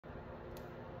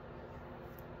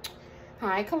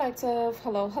Hi, collective.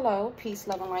 Hello, hello. Peace,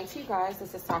 love, and light to you guys.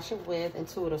 This is Tasha with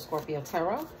Intuitive Scorpio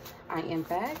Tarot. I am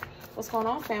back. What's going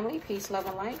on, family? Peace, love,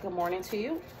 and light. Good morning to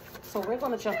you. So we're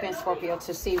going to jump in, Scorpio,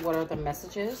 to see what are the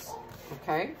messages.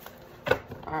 Okay.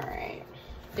 All right.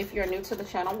 If you're new to the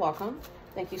channel, welcome.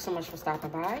 Thank you so much for stopping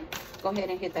by. Go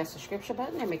ahead and hit that subscription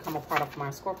button and become a part of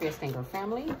my Scorpio Stinger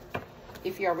family.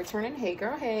 If you're returning, hey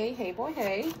girl, hey, hey boy,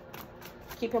 hey.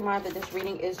 Keep in mind that this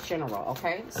reading is general,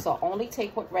 okay? So only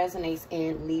take what resonates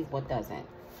and leave what doesn't.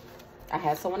 I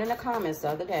had someone in the comments the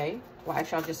other day, well,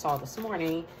 actually I just saw this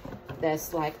morning,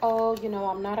 that's like, oh, you know,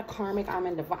 I'm not a karmic, I'm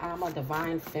a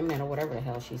divine feminine, or whatever the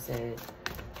hell she said.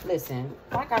 Listen,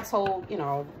 like I told, you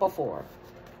know, before,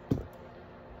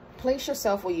 place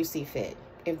yourself where you see fit.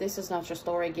 If this is not your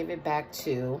story, give it back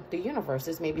to the universe.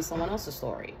 This may be someone else's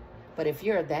story. But if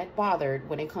you're that bothered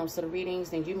when it comes to the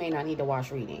readings, then you may not need to watch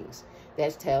readings.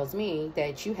 That tells me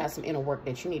that you have some inner work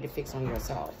that you need to fix on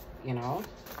yourself, you know?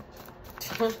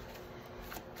 All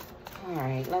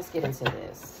right, let's get into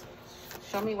this.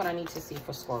 Show me what I need to see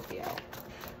for Scorpio.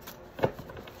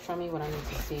 Show me what I need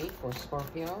to see for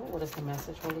Scorpio. What is the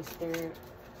message, Holy Spirit?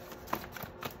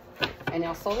 And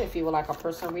also, if you would like a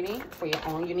personal reading for your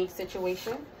own unique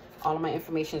situation, all of my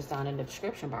information is down in the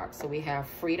description box. So we have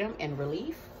freedom and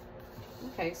relief.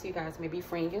 Okay, so you guys may be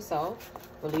freeing yourself,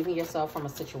 relieving yourself from a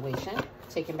situation,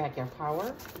 taking back your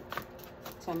power.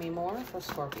 Tell me more for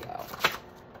Scorpio.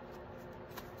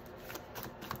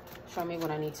 Show me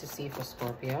what I need to see for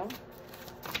Scorpio.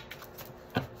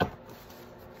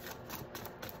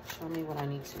 Show me what I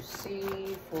need to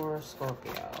see for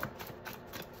Scorpio.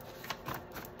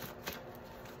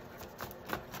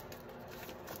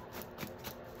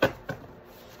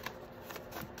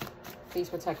 Please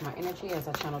protect my energy as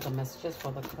I channel the messages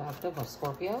for the collective of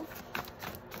Scorpio.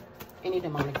 Any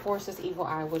demonic forces, evil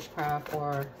eye, witchcraft,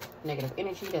 or negative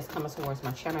energy that's coming towards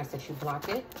my channel, I ask that you block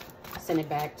it. Send it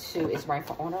back to its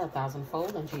rightful owner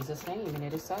 1,000-fold in Jesus' name, and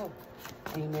it is so.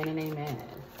 Amen and amen.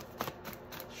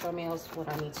 Show me else what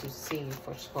I need to see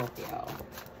for Scorpio.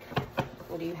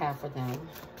 What do you have for them?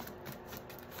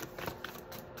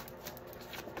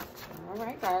 All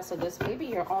right, guys, so this may be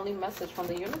your only message from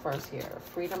the universe here.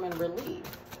 Freedom and relief.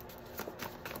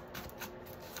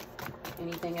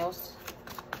 Anything else?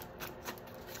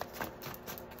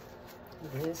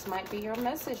 This might be your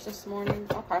message this morning.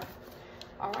 Okay.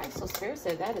 All right, so Spirit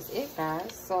said that is it,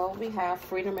 guys. So we have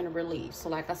freedom and relief. So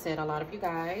like I said, a lot of you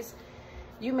guys,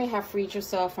 you may have freed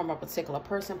yourself from a particular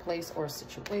person, place, or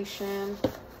situation.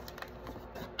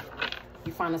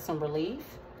 You find some relief.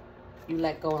 You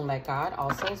let go and let God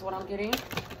also is what I'm getting.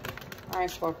 All right,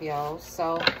 Scorpio.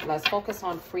 So let's focus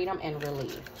on freedom and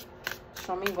relief.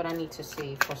 Show me what I need to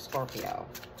see for Scorpio.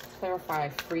 Clarify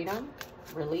freedom,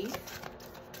 relief.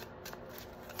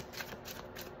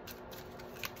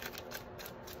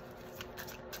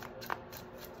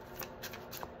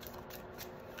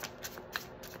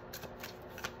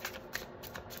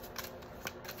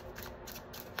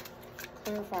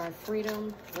 Clarify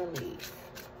freedom, relief.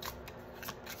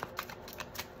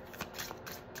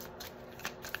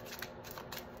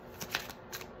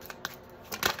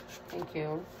 Thank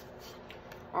you.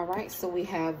 All right, so we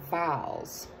have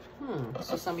vows.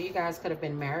 So some of you guys could have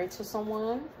been married to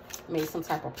someone, made some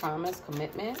type of promise,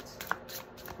 commitment.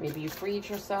 Maybe you freed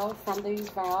yourself from these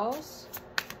vows.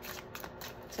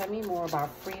 Tell me more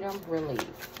about freedom, relief.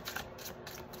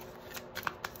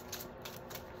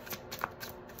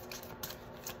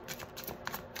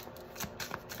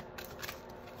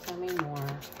 Tell me more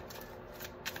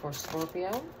for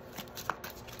Scorpio.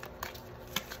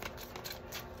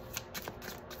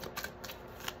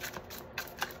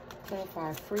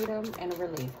 Clarify freedom and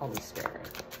relief, Holy Spirit.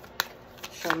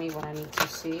 Show me what I need to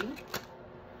see.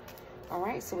 All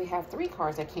right, so we have 3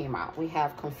 cards that came out. We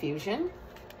have confusion,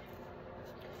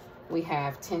 we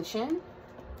have tension,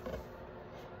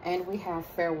 and we have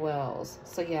farewells.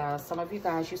 So yeah, some of you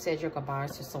guys, you said your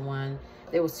goodbyes to someone.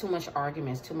 There was too much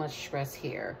arguments, too much stress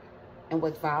here. And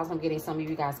with vows, I'm getting some of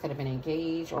you guys could have been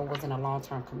engaged or was in a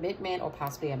long-term commitment or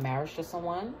possibly a marriage to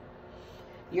someone.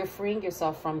 You're freeing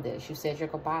yourself from this. You said your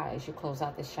goodbyes. You close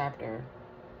out this chapter.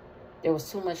 There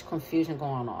was too much confusion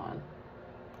going on.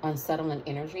 Unsettling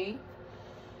energy.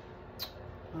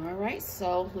 All right,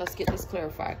 so let's get this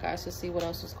clarified, guys, to see what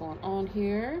else is going on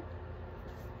here.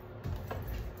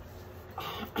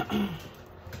 All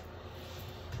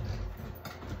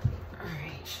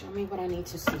right, show me what I need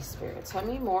to see, Spirit. Tell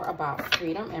me more about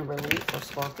freedom and relief for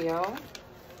Scorpio.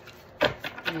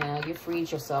 Yeah, you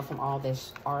freed yourself from all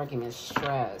this argument,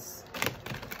 stress.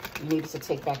 You needed to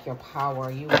take back your power.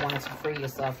 You wanted to free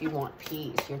yourself. You want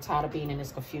peace. You're tired of being in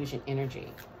this confusion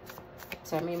energy.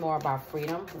 Tell me more about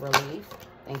freedom, relief.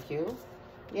 Thank you.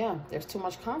 Yeah, there's too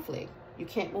much conflict. You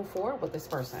can't move forward with this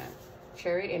person.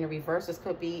 Chariot in the reverse. This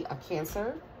could be a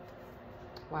Cancer.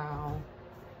 Wow.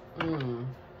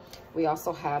 We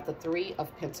also have the Three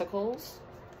of Pentacles.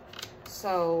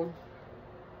 So,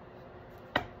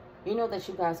 you know that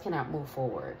you guys cannot move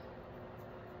forward.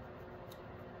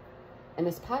 And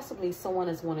it's possibly someone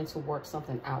is wanting to work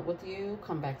something out with you,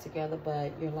 come back together,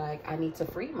 but you're like, I need to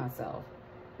free myself,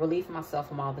 relieve myself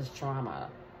from all this drama.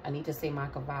 I need to say my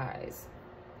goodbyes.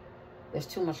 There's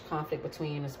too much conflict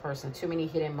between you and this person, too many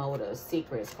hidden motives,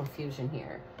 secrets, confusion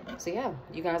here. So yeah,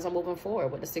 you guys are moving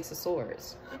forward with the Six of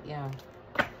Swords. Yeah.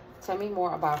 Tell me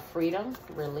more about freedom,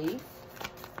 relief.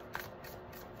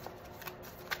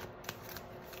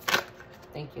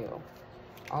 Thank you.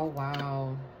 Oh,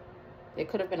 wow. There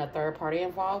could have been a third party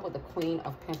involved with the Queen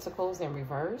of Pentacles in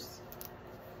reverse.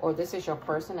 Or this is your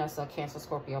person that's a Cancer,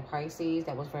 Scorpio, Pisces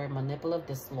that was very manipulative,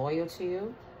 disloyal to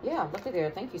you. Yeah, look at there.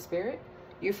 Thank you, Spirit.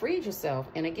 You freed yourself.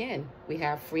 And again, we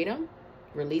have freedom,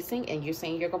 releasing, and you're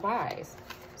saying your goodbyes.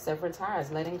 Severing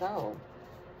ties, letting go.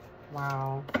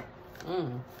 Wow.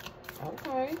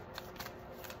 Okay.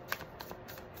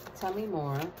 Tell me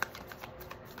more.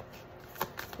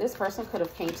 This person could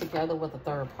have came together with a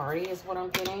third party is what I'm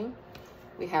getting.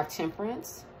 We have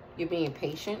Temperance. You're being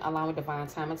patient, allowing divine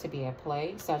timing to be at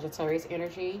play. Sagittarius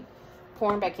energy.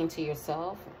 Pouring back into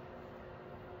yourself.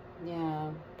 Yeah.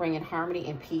 Bringing harmony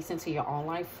and peace into your own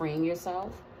life. Freeing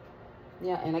yourself.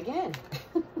 Yeah. And again,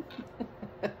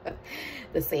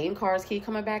 the same cards keep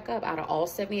coming back up out of all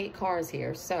 78 cards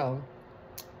here. So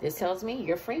this tells me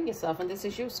you're freeing yourself, and this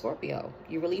is you, Scorpio.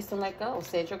 You released and let go.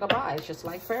 Said your goodbyes, just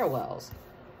like farewells.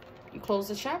 You close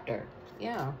the chapter.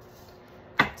 Yeah.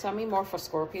 Tell me more for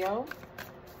Scorpio.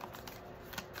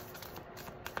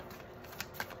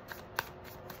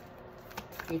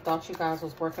 You thought you guys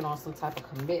was working on some type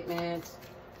of commitment,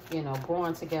 you know,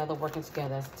 growing together, working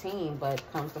together as a team, but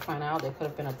comes to find out there could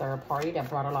have been a third party that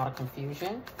brought a lot of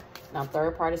confusion. Now,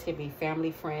 third parties could be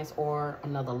family, friends, or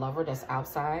another lover that's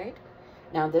outside.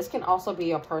 Now, this can also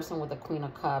be a person with the Queen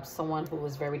of Cups, someone who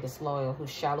is very disloyal, who's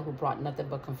shallow, who brought nothing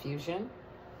but confusion.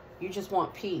 You just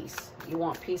want peace. You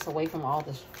want peace away from all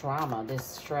this drama, this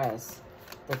stress,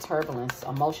 the turbulence,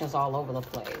 emotions all over the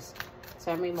place.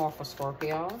 Tell me more for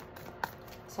Scorpio.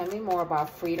 Tell me more about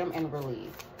freedom and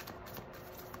relief.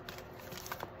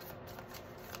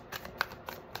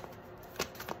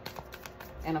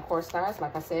 And of course, guys,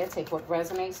 like I said, take what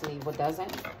resonates, leave what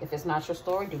doesn't. If it's not your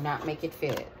story, do not make it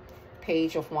fit.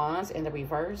 Page of Wands in the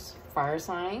reverse. Fire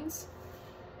signs.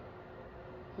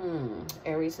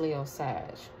 Aries, Leo,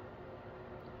 Sag.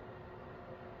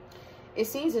 It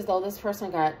seems as though this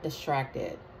person got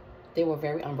distracted. They were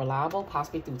very unreliable,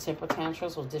 possibly through temper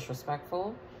tantrums, was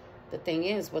disrespectful. The thing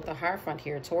is, with the Hierophant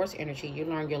here, Taurus energy, you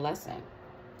learn your lesson.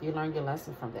 You learn your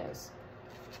lesson from this.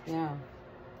 Yeah.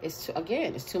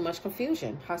 Again, it's too much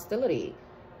confusion, hostility.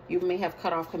 You may have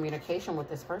cut off communication with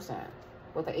this person.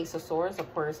 With the Ace of Swords,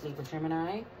 Aquarius, Libra,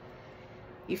 Gemini,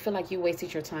 you feel like you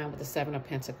wasted your time with the Seven of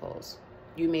Pentacles.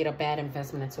 You made a bad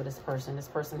investment into this person. This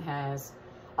person has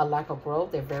a lack of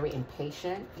growth. They're very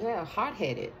impatient. Yeah,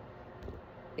 hot-headed.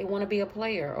 They want to be a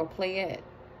player or playette.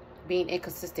 Being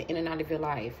inconsistent in and out of your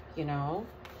life, you know.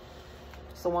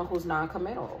 Someone who's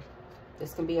non-committal.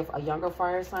 This can be a younger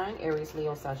fire sign, Aries,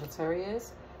 Leo,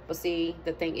 Sagittarius. But see,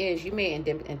 the thing is, you may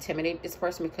intimidate this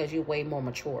person because you're way more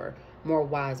mature, more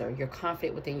wiser. You're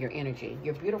confident within your energy.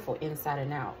 You're beautiful inside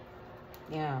and out.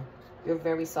 Yeah. You're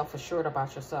very self-assured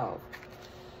about yourself.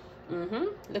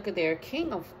 Look at there,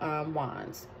 King of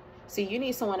Wands. See, you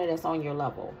need someone that's on your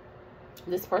level.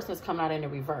 This person is coming out in the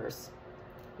reverse.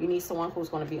 You need someone who's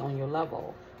going to be on your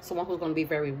level. Someone who's going to be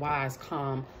very wise,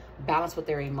 calm, balanced with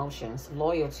their emotions,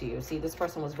 loyal to you. See, this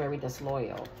person was very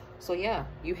disloyal. So yeah,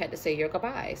 you had to say your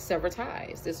goodbyes, sever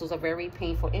ties. This was a very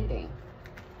painful ending.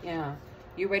 Yeah.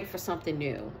 You're ready for something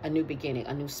new, a new beginning,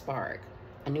 a new spark,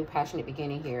 a new passionate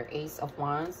beginning here. Ace of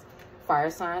Wands, fire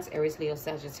signs, Aries, Leo,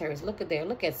 Sagittarius. Look at there.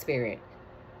 Look at Spirit.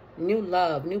 New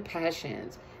love, new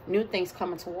passions, new things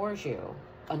coming towards you.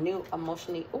 A new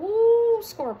emotionally, ooh,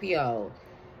 Scorpio.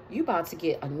 You about to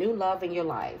get a new love in your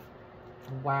life.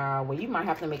 Wow. Well, you might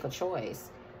have to make a choice.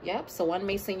 Yep. Someone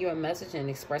may send you a message and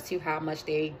express to you how much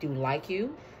they do like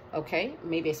you. Okay.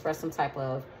 Maybe express some type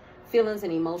of feelings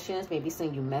and emotions. Maybe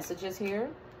send you messages here.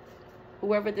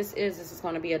 Whoever this is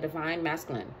going to be a divine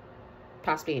masculine.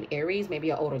 Possibly an Aries, maybe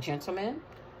an older gentleman.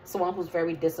 Someone who's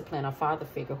very disciplined, a father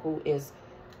figure, who is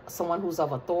someone who's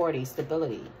of authority,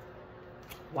 stability.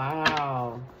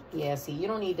 Wow. Yeah, see, you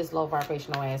don't need this low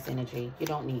vibrational ass energy. You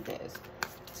don't need this.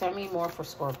 Tell me more for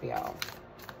Scorpio.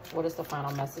 What is the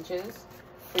final messages?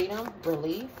 freedom,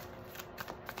 relief.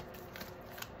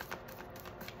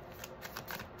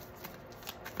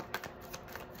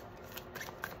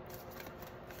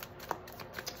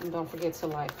 And don't forget to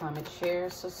like, comment, share,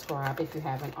 subscribe if you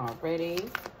haven't already.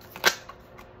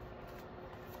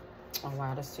 Oh,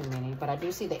 wow, that's too many. But I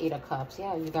do see the 8 of Cups.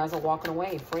 Yeah, you guys are walking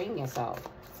away, freeing yourself.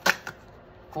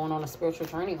 Going on a spiritual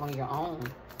journey on your own.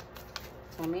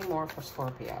 Tell me more for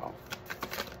Scorpio.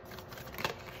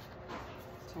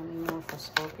 Tell me more for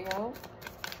Scorpio.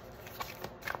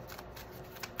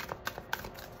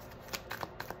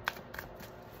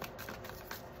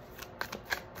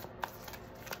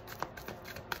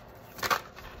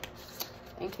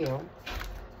 Thank you.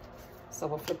 So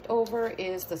what flipped over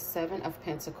is the 7 of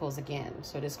Pentacles again.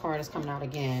 So this card is coming out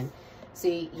again.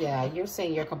 See, yeah, you're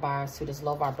saying you're combined to this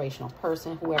low vibrational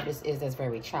person, whoever this is that's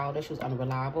very childish, who's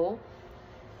unreliable.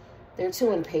 They're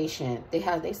too impatient.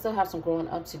 They still have some growing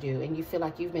up to do, and you feel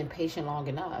like you've been patient long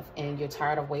enough and you're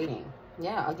tired of waiting.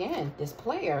 Yeah, again, this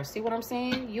player, see what I'm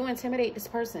saying? You intimidate this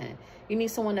person. You need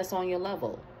someone that's on your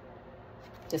level.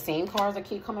 The same cards that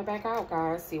keep coming back out,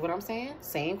 guys. See what I'm saying?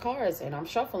 Same cards, and I'm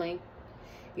shuffling.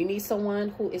 You need someone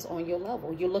who is on your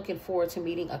level. You're looking forward to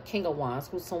meeting a King of Wands,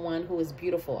 who's someone who is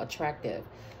beautiful, attractive,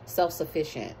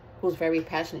 self-sufficient, who's very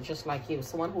passionate just like you.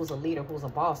 Someone who's a leader, who's a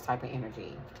boss type of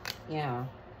energy. Yeah.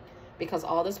 Because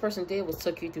all this person did was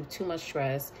took you through too much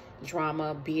stress,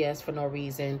 drama, BS for no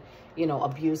reason, you know,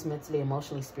 abuse mentally,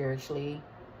 emotionally, spiritually.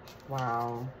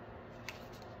 Wow.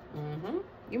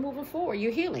 You're moving forward.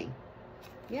 You're healing.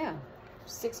 Yeah.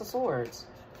 6 of Swords.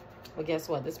 But guess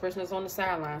what? This person is on the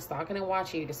sidelines, stalking and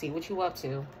watching you to see what you up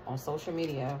to on social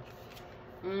media.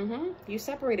 You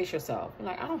separated yourself. You're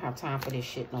like, I don't have time for this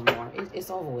shit no more. It's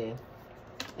over with.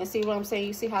 And see what I'm saying?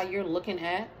 You see how you're looking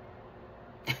at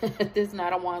this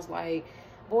Knight of Wands like,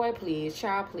 boy, please,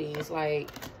 child, please. Like,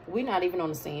 we're not even on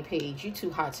the same page. You too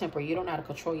hot-tempered. You don't know how to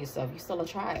control yourself. You're still a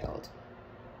child.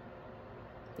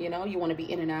 You know, you want to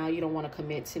be in and out. You don't want to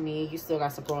commit to me. You still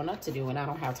got some growing up to do, and I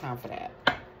don't have time for that.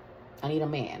 I need a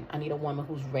man. I need a woman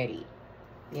who's ready.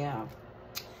 Yeah.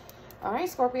 All right,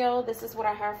 Scorpio, this is what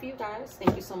I have for you guys.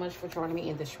 Thank you so much for joining me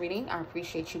in this reading. I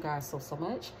appreciate you guys so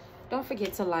much. Don't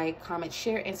forget to like, comment,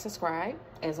 share, and subscribe.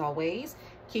 As always,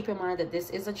 keep in mind that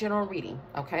this is a general reading,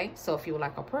 okay? So if you would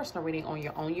like a personal reading on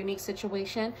your own unique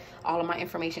situation, all of my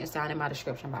information is down in my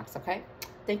description box, okay?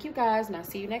 Thank you guys, and I'll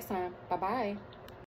see you next time. Bye-bye.